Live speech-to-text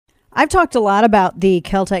I've talked a lot about the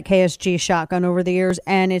Keltec KSG shotgun over the years,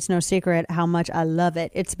 and it's no secret how much I love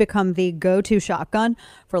it. It's become the go-to shotgun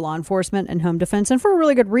for law enforcement and home defense, and for a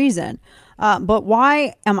really good reason. But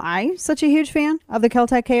why am I such a huge fan of the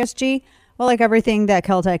Keltec KSG? Well, like everything that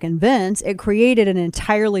Keltec invents, it created an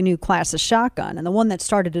entirely new class of shotgun, and the one that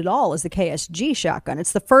started it all is the KSG shotgun.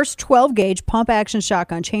 It's the first 12-gauge pump-action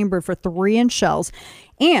shotgun chambered for 3-inch shells,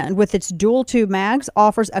 and with its dual tube mags,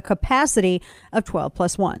 offers a capacity of 12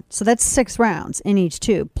 plus 1. So that's 6 rounds in each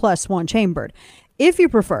tube, plus 1 chambered. If you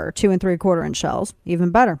prefer 2 3/4-inch shells,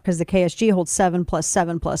 even better, because the KSG holds 7 plus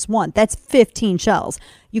 7 plus 1. That's 15 shells.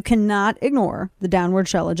 You cannot ignore the downward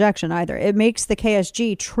shell ejection either. It makes the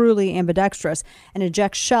KSG truly ambidextrous and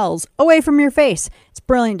ejects shells away from your face. It's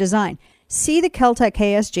brilliant design. See the Keltec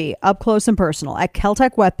KSG up close and personal at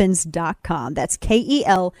KeltecWeapons.com. That's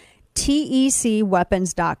KELTEC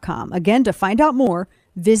weapons.com. Again, to find out more,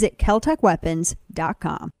 visit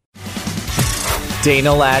KeltecWeapons.com.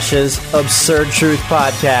 Dana Lash's Absurd Truth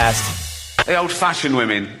Podcast. The old-fashioned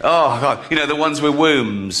women. Oh, God. You know, the ones with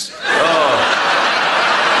wombs. Oh.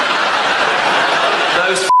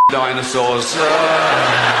 Those dinosaurs. No,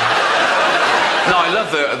 I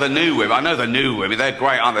love the new women. I know the new women. They're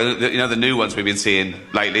great, aren't they? You know, the new ones we've been seeing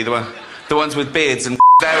lately. The ones with beards and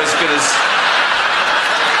they're as good as...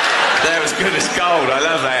 They're as good as gold. I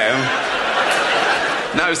love them.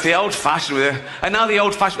 No, it's the old-fashioned. And now the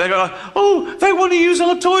old-fashioned, they go like, oh, they want to use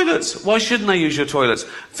our toilets. Why shouldn't they use your toilets?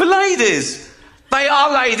 For ladies. They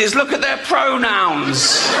are ladies. Look at their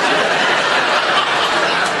pronouns.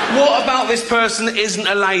 What about this person isn't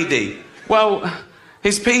a lady? Well,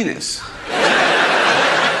 his penis.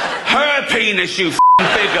 Her penis, you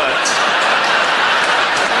bigot.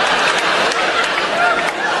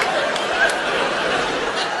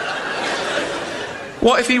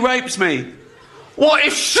 What if he rapes me? What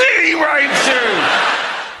if she rapes you?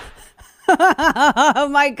 Oh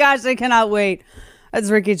my gosh, I cannot wait. That's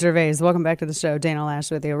Ricky Gervais. Welcome back to the show. Dana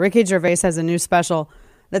Lash with you. Ricky Gervais has a new special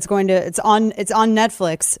that's it's on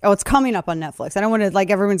Netflix. Oh, it's coming up on Netflix. I don't want to, like,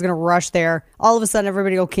 everyone's going to rush there. All of a sudden,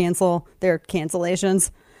 everybody will cancel their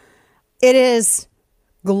cancellations. It is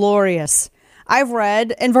glorious. I've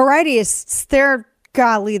read, and Variety is, they're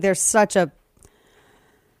such a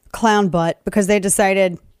clown butt because they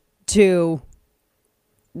decided to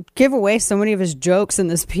give away so many of his jokes in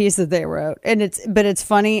this piece that they wrote. And it's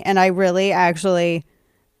funny, and I really actually,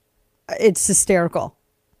 it's hysterical.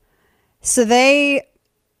 So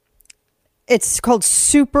it's called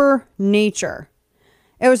Super Nature.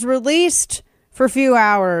 It was released for a few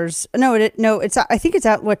hours. I think it's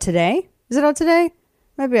out, today? Is it out today?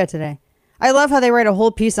 Might be out today. I love how they write a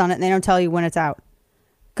whole piece on it and they don't tell you when it's out.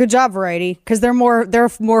 Good job, Variety, because they're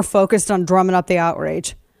more focused on drumming up the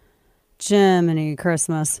outrage. Jiminy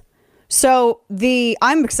Christmas. So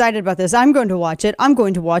I'm excited about this. I'm going to watch it. I'm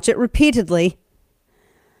going to watch it repeatedly.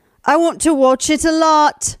 I want to watch it a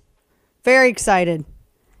lot. Very excited.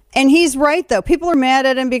 And he's right, though. People are mad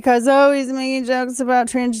at him because, he's making jokes about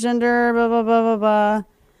transgender, blah, blah, blah, blah, blah.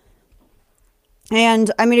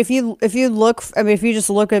 And I mean, if you just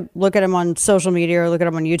look at him on social media or look at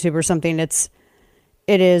him on YouTube or something, it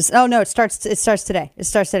starts today. It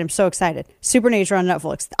starts today. I'm so excited. Supernature on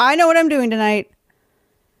Netflix. I know what I'm doing tonight.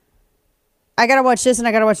 I got to watch this, and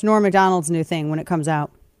I got to watch Norm Macdonald's new thing when it comes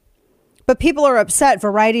out. But people are upset.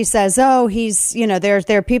 Variety says, there are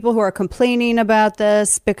people who are complaining about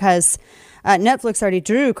this because Netflix already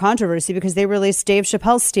drew controversy because they released Dave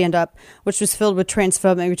Chappelle's stand-up, which was filled with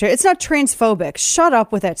transphobic material. It's not transphobic. Shut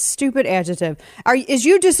up with that stupid adjective. Is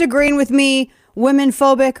you disagreeing with me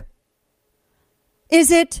women-phobic?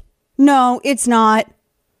 Is it? No, it's not.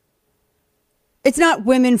 It's not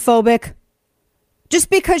women-phobic. Just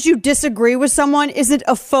because you disagree with someone isn't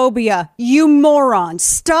a phobia. You moron.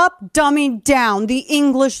 Stop dumbing down the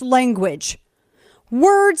English language.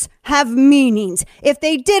 Words have meanings. If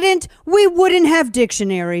they didn't, we wouldn't have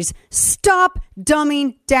dictionaries. Stop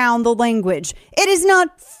dumbing down the language. It is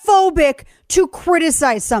not phobic to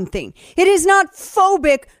criticize something. It is not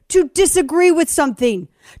phobic to disagree with something,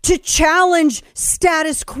 to challenge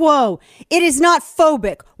status quo. It is not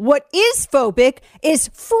phobic. What is phobic is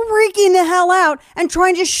freaking the hell out and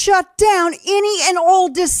trying to shut down any and all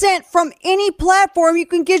dissent from any platform you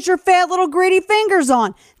can get your fat little greedy fingers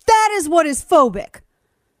on. That is what is phobic.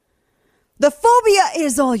 The phobia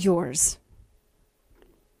is all yours.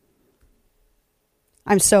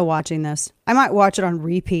 I'm so watching this. I might watch it on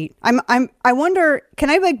repeat. I wonder, can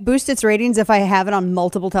I boost its ratings if I have it on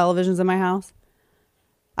multiple televisions in my house?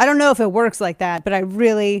 I don't know if it works like that, but I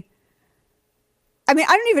really I mean,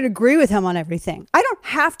 I don't even agree with him on everything. I don't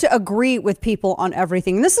have to agree with people on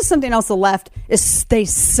everything. And this is something else the left is they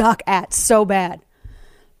suck at so bad.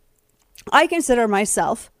 I consider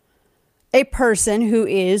myself a person who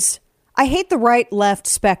is, I hate the right-left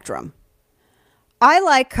spectrum. I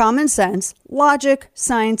like common sense, logic,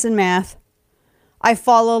 science, and math. I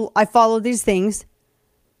follow these things,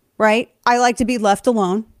 right? I like to be left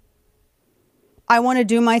alone. I want to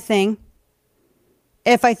do my thing.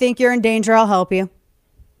 If I think you're in danger, I'll help you.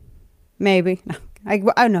 Maybe.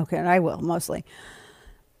 I know, I will, mostly.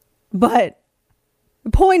 But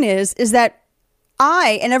the point is that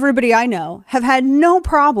I and everybody I know have had no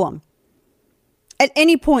problem at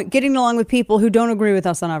any point getting along with people who don't agree with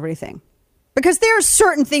us on everything. Because there are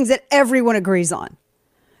certain things that everyone agrees on.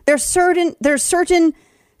 There are certain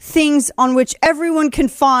things on which everyone can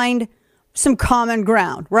find some common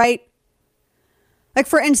ground, right? Like,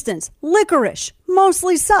 for instance, licorice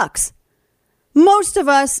mostly sucks. Most of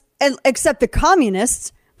us, except the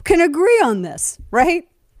communists, can agree on this, right?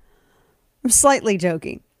 I'm slightly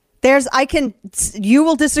joking. You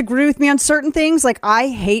will disagree with me on certain things. Like, I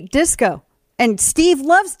hate disco and Steve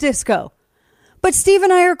loves disco, but Steve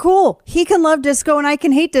and I are cool. He can love disco and I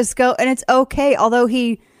can hate disco, and it's okay. Although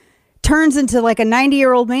he turns into like a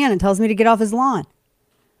 90-year-old man and tells me to get off his lawn.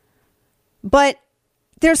 But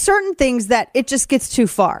there's certain things that it just gets too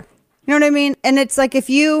far. You know what I mean? And it's like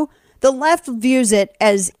the left views it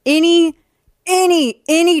as any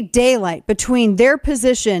daylight between their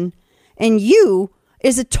position and you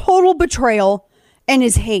is a total betrayal and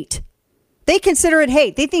is hate. They consider it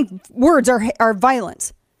hate. They think words are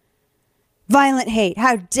violence. Violent hate.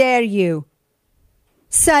 How dare you?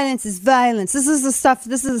 Silence is violence. This is the stuff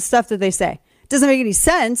that they say. It doesn't make any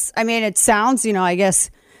sense. I mean, it sounds, I guess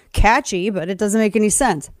catchy, but it doesn't make any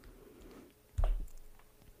sense.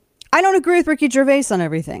 I don't agree with Ricky Gervais on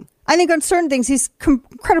everything. I think on certain things he's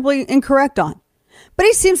incredibly incorrect on. But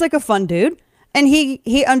he seems like a fun dude, and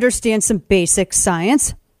he understands some basic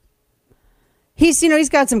science. He's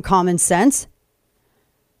got some common sense.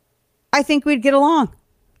 I think we'd get along.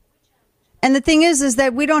 And the thing is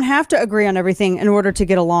that we don't have to agree on everything in order to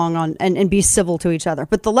get along and be civil to each other.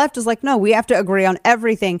 But the left is like, no, we have to agree on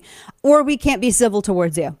everything or we can't be civil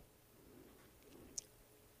towards you.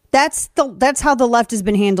 That's how the left has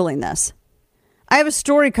been handling this. I have a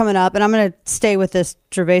story coming up, and I'm going to stay with this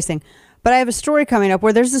Gervais thing. But I have a story coming up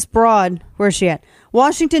where there's this broad, where's she at?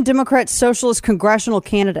 Washington Democrat Socialist congressional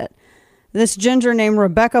candidate. This ginger named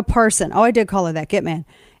Rebecca Parson. Oh, I did call her that. Get man.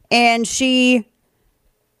 And she's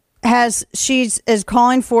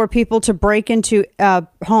calling for people to break into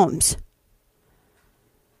homes.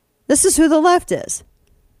 This is who the left is.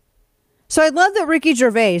 So I love that Ricky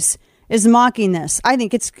Gervais is mocking this. I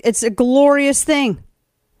think it's a glorious thing.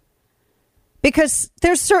 Because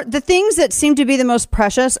the things that seem to be the most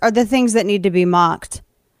precious are the things that need to be mocked.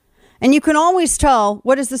 And you can always tell,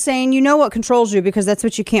 what is the saying? You know what controls you because that's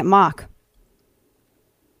what you can't mock.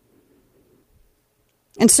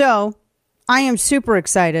 And so I am super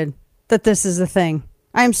excited that this is a thing.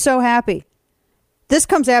 I am so happy. This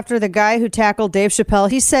comes after the guy who tackled Dave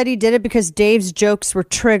Chappelle. He said he did it because Dave's jokes were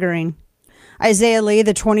triggering. Isaiah Lee,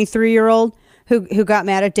 the 23-year-old who got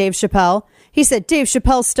mad at Dave Chappelle, he said Dave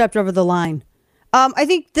Chappelle stepped over the line. I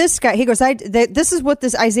think this guy, he goes, this is what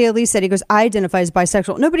this Isaiah Lee said. He goes, I identify as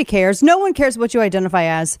bisexual. Nobody cares. No one cares what you identify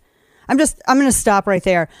as. I'm going to stop right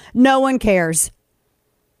there. No one cares.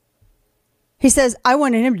 He says, I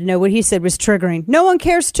wanted him to know what he said was triggering. No one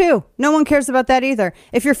cares too. No one cares about that either.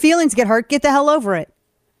 If your feelings get hurt, get the hell over it.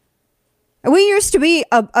 We used to be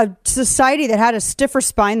a society that had a stiffer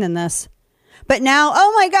spine than this. But now,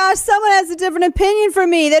 oh my gosh, someone has a different opinion from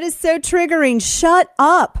me. That is so triggering. Shut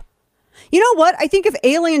up. You know what? I think if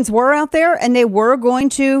aliens were out there and they were going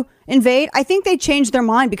to invade, I think they changed their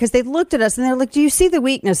mind because they looked at us and they're like, do you see the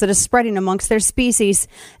weakness that is spreading amongst their species?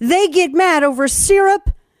 They get mad over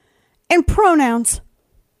syrup and pronouns.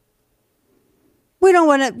 We don't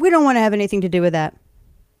want to have anything to do with that.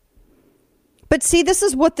 But see, this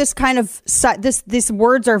is what this kind of these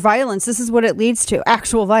words are violence. This is what it leads to,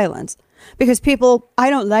 actual violence. Because people, I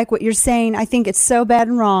don't like what you're saying. I think it's so bad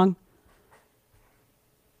and wrong.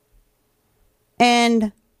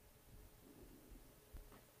 And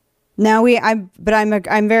now I'm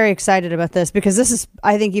very excited about this because this is,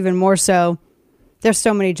 I think, even more so. There's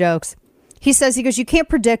so many jokes. He goes, you can't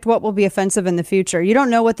predict what will be offensive in the future. You don't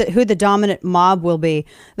know who the dominant mob will be.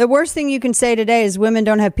 The worst thing you can say today is women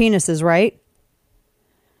don't have penises, right?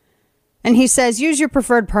 And he says, use your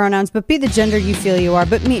preferred pronouns, but be the gender you feel you are.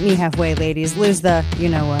 But meet me halfway, ladies. Lose the, you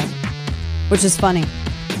know what, which is funny.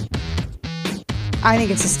 I think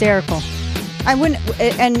it's hysterical. I wouldn't,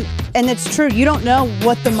 and And it's true. You don't know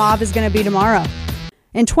what the mob is going to be tomorrow.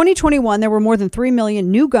 In 2021, there were more than 3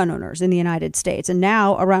 million new gun owners in the United States, and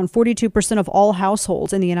now around 42% of all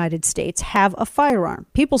households in the United States have a firearm.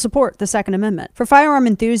 People support the Second Amendment. For firearm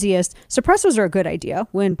enthusiasts, suppressors are a good idea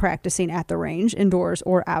when practicing at the range, indoors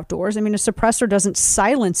or outdoors. I mean, a suppressor doesn't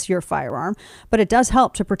silence your firearm, but it does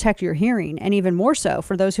help to protect your hearing, and even more so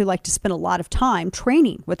for those who like to spend a lot of time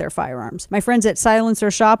training with their firearms. My friends at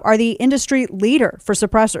Silencer Shop are the industry leader for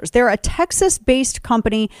suppressors. They're a Texas-based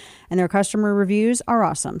company, and their customer reviews are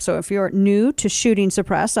awesome. So if you're new to shooting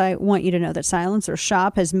suppress, I want you to know that Silencer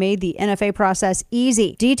Shop has made the NFA process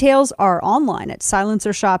easy. Details are online at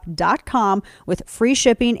silencershop.com with free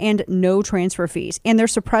shipping and no transfer fees. And their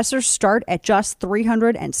suppressors start at just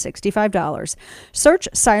 $365. Search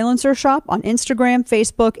Silencer Shop on Instagram,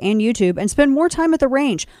 Facebook, and YouTube and spend more time at the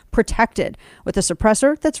range, protected with a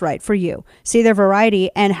suppressor that's right for you. See their variety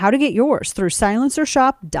and how to get yours through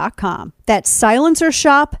silencershop.com. That's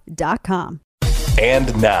silencershop.com.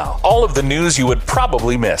 And now, all of the news you would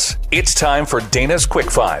probably miss. It's time for Dana's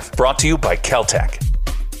Quick Five, brought to you by Caltech.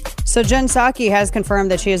 So Jen Psaki has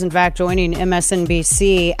confirmed that she is in fact joining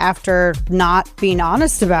MSNBC after not being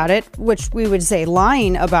honest about it, which we would say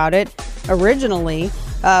lying about it originally.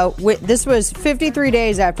 This was 53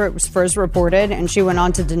 days after it was first reported, and she went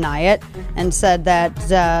on to deny it and said that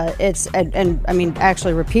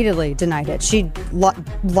actually repeatedly denied it. She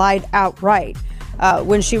lied outright.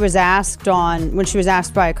 When she was asked by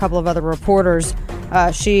a couple of other reporters,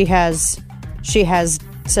 she has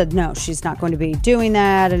said no, she's not going to be doing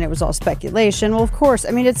that, and it was all speculation. Well, of course,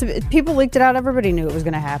 I mean, people leaked it out. Everybody knew it was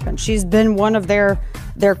going to happen. She's been one of their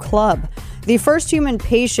club. The first human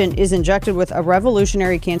patient is injected with a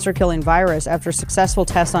revolutionary cancer-killing virus after successful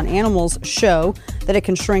tests on animals show that it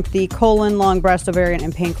can shrink the colon, lung, breast, ovarian,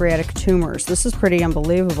 and pancreatic tumors. This is pretty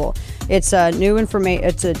unbelievable. It's new information.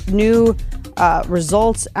 It's a new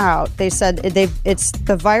results out. They said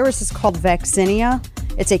the virus is called Vaccinia.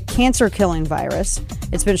 It's a cancer-killing virus.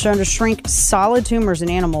 It's been shown to shrink solid tumors in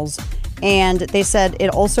animals, and they said it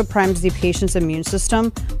also primes the patient's immune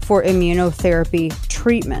system for immunotherapy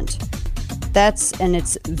treatment. It's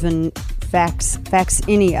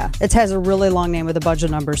Vaccinia. It has a really long name with a bunch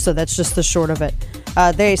of numbers, so that's just the short of it.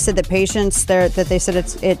 They said that patients there, that they said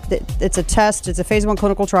it's a test. It's a phase 1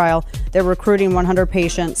 clinical trial. They're recruiting 100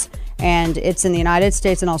 patients, and it's in the United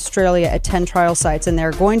States and Australia at 10 trial sites, and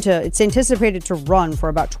it's anticipated to run for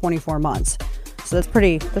about 24 months. So that's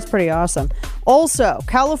pretty awesome. Also,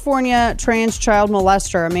 California trans child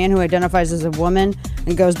molester, a man who identifies as a woman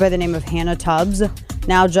and goes by the name of Hannah Tubbs.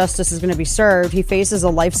 Now justice is going to be served. He faces a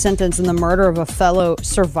life sentence in the murder of a fellow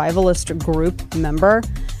survivalist group member.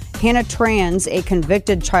 Hannah Trans, a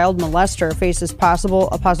convicted child molester, faces a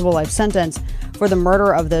possible life sentence for the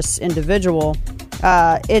murder of this individual.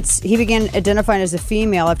 He began identifying as a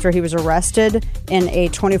female after he was arrested in a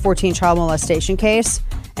 2014 child molestation case.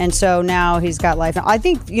 And so now he's got life. I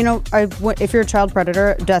think, if you're a child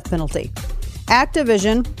predator, death penalty.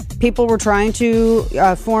 Activision, people were trying to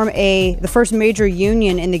form the first major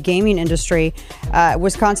union in the gaming industry.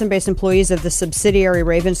 Wisconsin-based employees of the subsidiary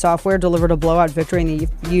Raven Software delivered a blowout victory in the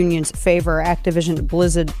union's favor. Activision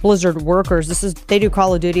Blizzard workers, they do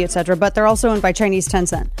Call of Duty, etc., but they're also owned by Chinese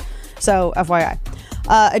Tencent. So, FYI.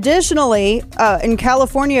 Additionally, in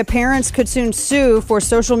California, parents could soon sue for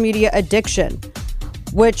social media addiction.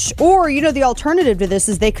 The alternative to this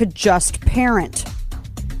is they could just parent.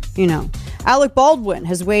 Alec Baldwin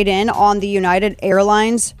has weighed in on the United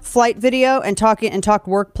Airlines flight video and talked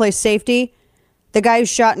workplace safety. The guy who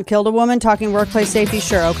shot and killed a woman talking workplace safety.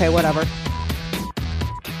 Sure, okay, whatever.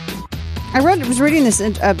 I was reading this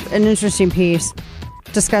an interesting piece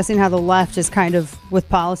discussing how the left is kind of, with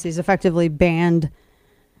policies, effectively banned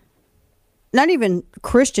not even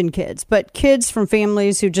Christian kids, but kids from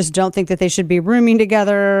families who just don't think that they should be rooming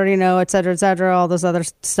together, et cetera, all this other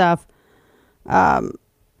stuff. And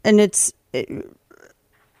it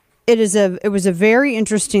was a very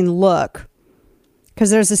interesting look, because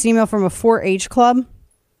there's this email from a 4-H club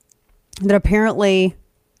that apparently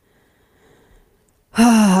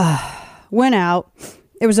went out.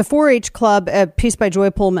 It was a 4-H club, a piece by Joy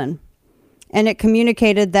Pullman, and it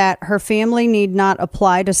communicated that her family need not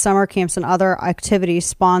apply to summer camps and other activities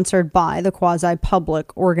sponsored by the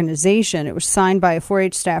quasi-public organization. It was signed by a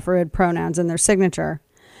 4-H staffer who had pronouns in their signature.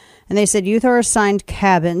 And they said youth are assigned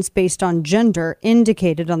cabins based on gender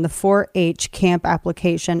indicated on the 4-H camp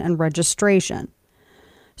application and registration,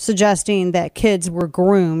 suggesting that kids were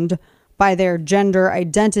groomed by their gender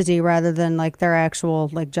identity rather than their actual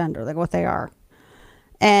gender, what they are.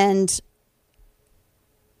 And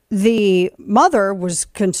the mother was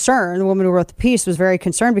concerned. The woman who wrote the piece was very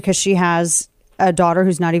concerned because she has a daughter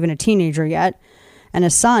who's not even a teenager yet and a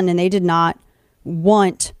son, and they did not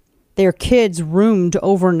want their kids roomed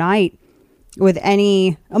overnight with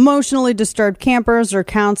any emotionally disturbed campers or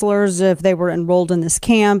counselors if they were enrolled in this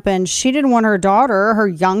camp. And she didn't want her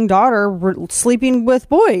young daughter, sleeping with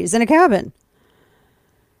boys in a cabin.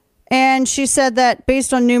 And she said that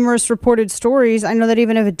based on numerous reported stories, I know that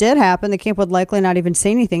even if it did happen, the camp would likely not even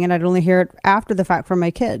say anything, and I'd only hear it after the fact from my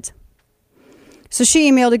kids. So she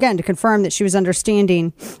emailed again to confirm that she was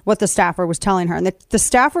understanding what the staffer was telling her, and that the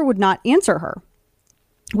staffer would not answer her,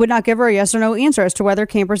 would not give her a yes or no answer as to whether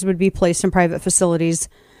campers would be placed in private facilities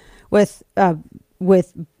with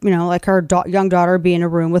like her young daughter being in a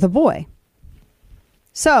room with a boy.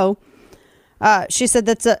 So she said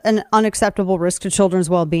that's an unacceptable risk to children's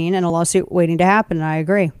well-being and a lawsuit waiting to happen, and I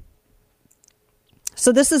agree.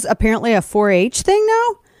 So this is apparently a 4-H thing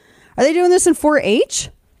now? Are they doing this in 4-H?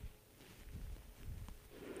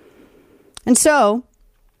 And so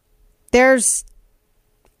there's,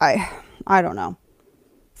 I don't know,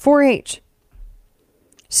 4-H.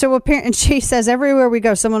 So apparently, she says, everywhere we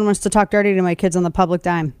go, someone wants to talk dirty to my kids on the public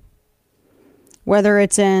dime. Whether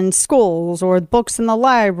it's in schools or books in the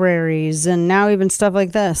libraries and now even stuff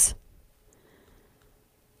like this.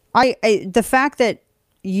 The fact that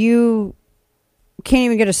you can't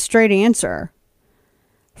even get a straight answer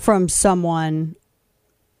from someone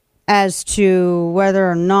as to whether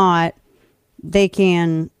or not they're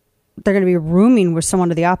going to be rooming with someone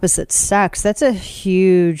of the opposite sex. That's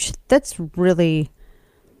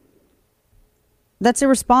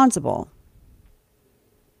irresponsible.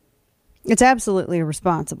 It's absolutely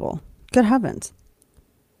irresponsible. Good heavens.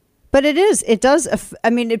 But it does.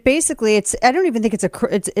 I mean, I don't even think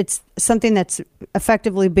it's something that's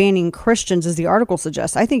effectively banning Christians, as the article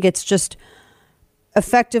suggests. I think it's just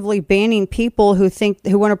effectively banning people who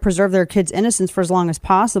want to preserve their kids' innocence for as long as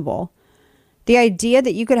possible. The idea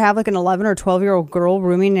that you could have like an 11 or 12-year-old girl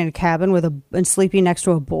rooming in a cabin and sleeping next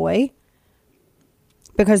to a boy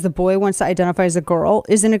because the boy wants to identify as a girl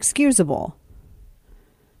is inexcusable.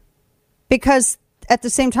 Because at the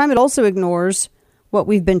same time, it also ignores what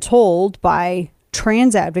we've been told by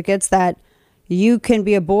trans advocates, that you can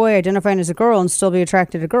be a boy identifying as a girl and still be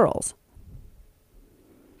attracted to girls.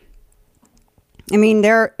 I mean,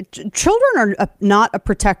 children are not a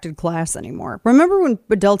protected class anymore. Remember when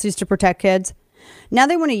adults used to protect kids? Now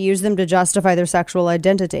they want to use them to justify their sexual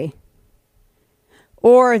identity.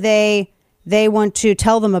 Or they want to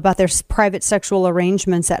tell them about their private sexual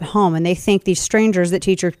arrangements at home, and they think these strangers that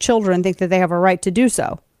teach your children think that they have a right to do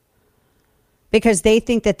so. Because they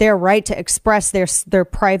think that their right to express their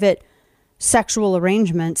private sexual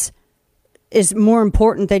arrangements is more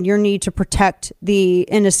important than your need to protect the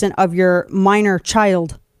innocent of your minor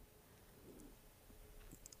child.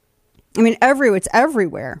 I mean, it's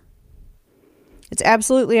everywhere. It's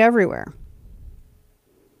absolutely everywhere.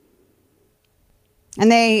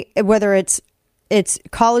 And whether it's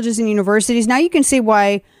colleges and universities, now you can see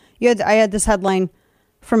why I had this headline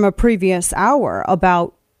from a previous hour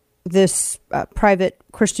about this private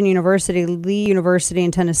Christian university, Lee University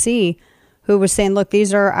in Tennessee, who was saying, look,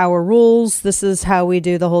 these are our rules. This is how we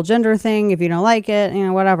do the whole gender thing. If you don't like it,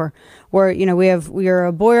 whatever. Where, we are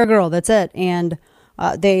a boy or a girl. That's it. And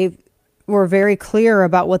they were very clear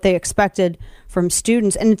about what they expected from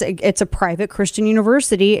students. And it's a private Christian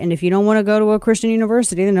university. And if you don't want to go to a Christian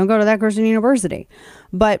university, then don't go to that Christian university.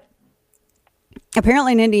 But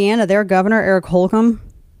apparently in Indiana, their governor, Eric Holcomb,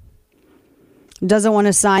 doesn't want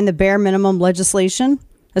to sign the bare minimum legislation,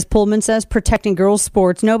 as Pullman says, protecting girls'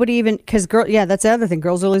 sports. Nobody even, that's the other thing.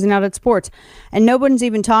 Girls are losing out at sports. And no one's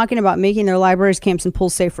even talking about making their libraries, camps, and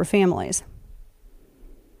pools safe for families.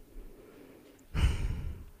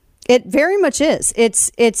 It very much is.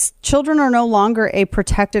 It's children are no longer a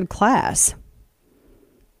protected class.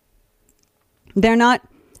 They're not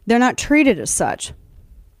treated as such.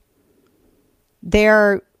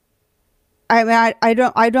 I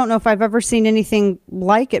don't know if I've ever seen anything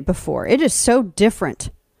like it before. It is so different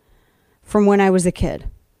from when I was a kid.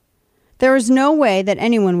 There is no way that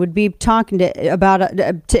anyone would be talking about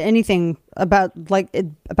anything about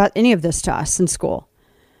any of this to us in school.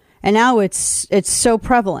 And now it's so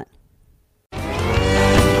prevalent.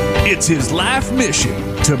 It's his life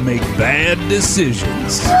mission to make bad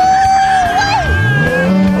decisions.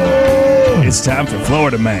 It's time for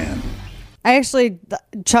Florida Man. I actually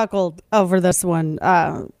chuckled over this one.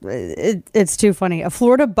 It's too funny. A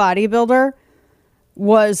Florida bodybuilder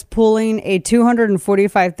was pulling a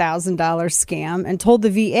 $245,000 scam and told the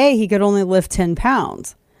VA he could only lift 10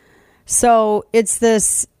 pounds. So it's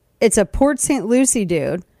a Port St. Lucie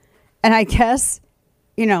dude And I guess,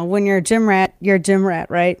 when you're a gym rat, you're a gym rat,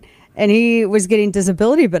 right? And he was getting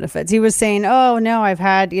disability benefits. He was saying, oh, no, I've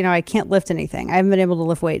had, I can't lift anything. I haven't been able to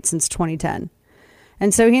lift weights since 2010.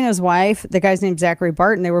 And so he and his wife, the guy's named Zachary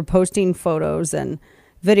Barton, they were posting photos and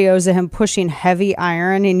videos of him pushing heavy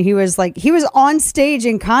iron. And he was on stage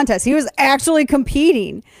in contests. He was actually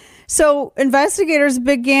competing. So investigators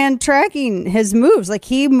began tracking his moves. Like,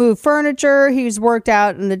 he moved furniture. He was worked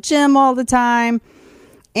out in the gym all the time.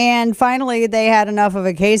 And finally, they had enough of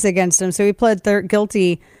a case against him. So he pled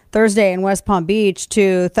guilty Thursday in West Palm Beach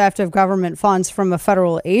to theft of government funds from a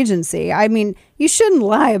federal agency. I mean, you shouldn't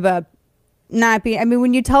lie about not being. I mean,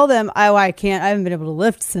 when you tell them, oh, I haven't been able to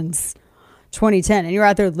lift since 2010, and you're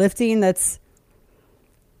out there lifting, that's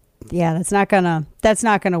not gonna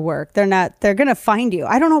work. They're gonna find you.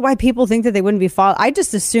 I don't know why people think that they wouldn't be followed. I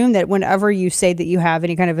just assume that whenever you say that you have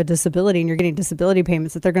any kind of a disability and you're getting disability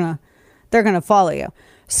payments, that they're gonna follow you.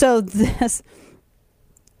 So this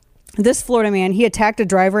Florida man, he attacked a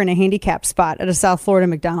driver in a handicap spot at a South Florida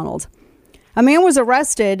McDonald's. A man was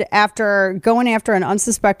arrested after going after an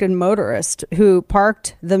unsuspected motorist who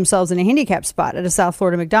parked themselves in a handicap spot at a South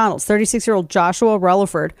Florida McDonald's. 36-year-old Joshua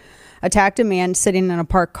Relaford attacked a man sitting in a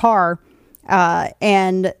parked car,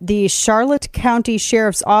 and the Charlotte County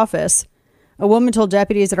Sheriff's Office, a woman told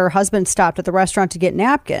deputies that her husband stopped at the restaurant to get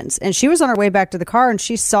napkins, and she was on her way back to the car, and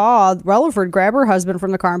she saw Relaford grab her husband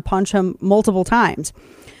from the car and punch him multiple times.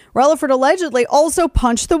 Relaford allegedly also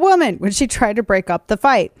punched the woman when she tried to break up the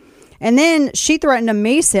fight. And then she threatened to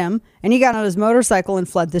mace him, and he got on his motorcycle and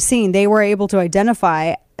fled the scene. They were able to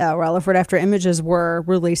identify Relaford after images were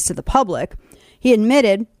released to the public. He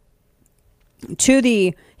admitted to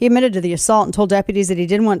the assault and told deputies that he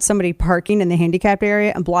didn't want somebody parking in the handicapped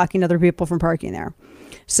area and blocking other people from parking there.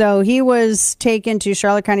 So he was taken to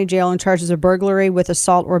Charlotte County Jail on charges of burglary with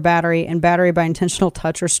assault or battery and battery by intentional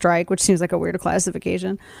touch or strike, which seems like a weird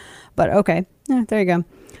classification. But okay, there you go.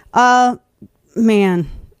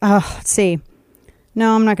 Let's see.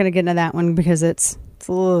 No, I'm not going to get into that one because it's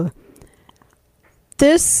ugh.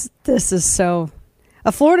 This is so...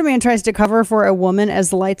 A Florida man tries to cover for a woman as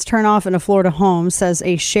the lights turn off in a Florida home, says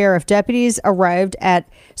a sheriff. Deputies arrived at...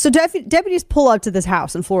 So deputies pull up to this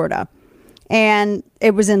house in Florida, and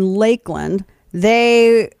it was in Lakeland.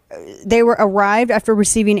 They arrived after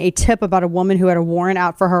receiving a tip about a woman who had a warrant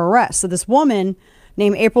out for her arrest. So this woman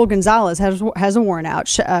named April Gonzalez has a warrant out.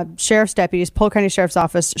 Sheriff's deputies, Polk County Sheriff's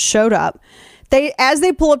Office, showed up. As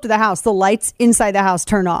they pull up to the house, the lights inside the house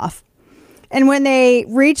turn off. And when they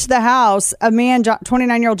reached the house, a man,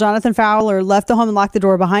 29-year-old Jonathan Fowler, left the home and locked the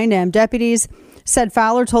door behind him. Deputies said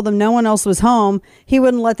Fowler told them no one else was home. He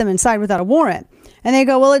wouldn't let them inside without a warrant. And they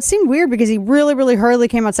go, well, it seemed weird because he really, really hurriedly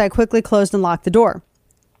came outside, quickly closed and locked the door.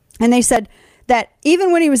 And they said that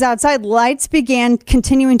even when he was outside, lights began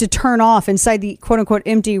continuing to turn off inside the quote-unquote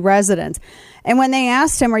empty residence. And when they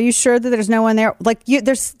asked him, are you sure that there's no one there?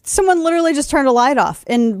 There's someone literally just turned a light off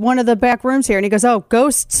in one of the back rooms here. And he goes, oh,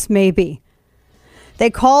 ghosts maybe. They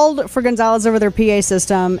called for Gonzalez over their PA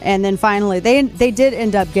system, and then finally they did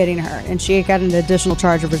end up getting her, and she got an additional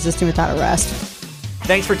charge of resisting without arrest.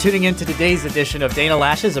 Thanks for tuning in to today's edition of Dana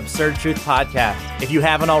Lash's Absurd Truth Podcast. If you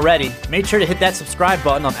haven't already, make sure to hit that subscribe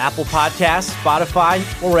button on Apple Podcasts, Spotify,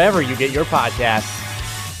 or wherever you get your podcasts.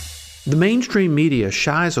 The mainstream media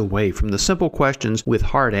shies away from the simple questions with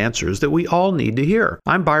hard answers that we all need to hear.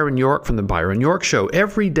 I'm Byron York from The Byron York Show.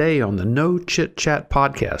 Every day on the No Chit Chat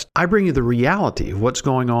podcast, I bring you the reality of what's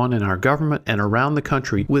going on in our government and around the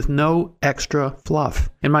country with no extra fluff.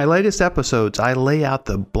 In my latest episodes, I lay out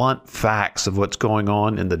the blunt facts of what's going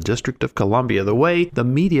on in the District of Columbia, the way the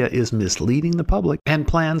media is misleading the public, and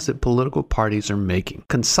plans that political parties are making.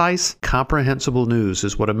 Concise, comprehensible news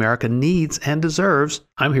is what America needs and deserves.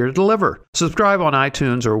 I'm here to deliver. Subscribe on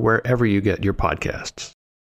iTunes or wherever you get your podcasts.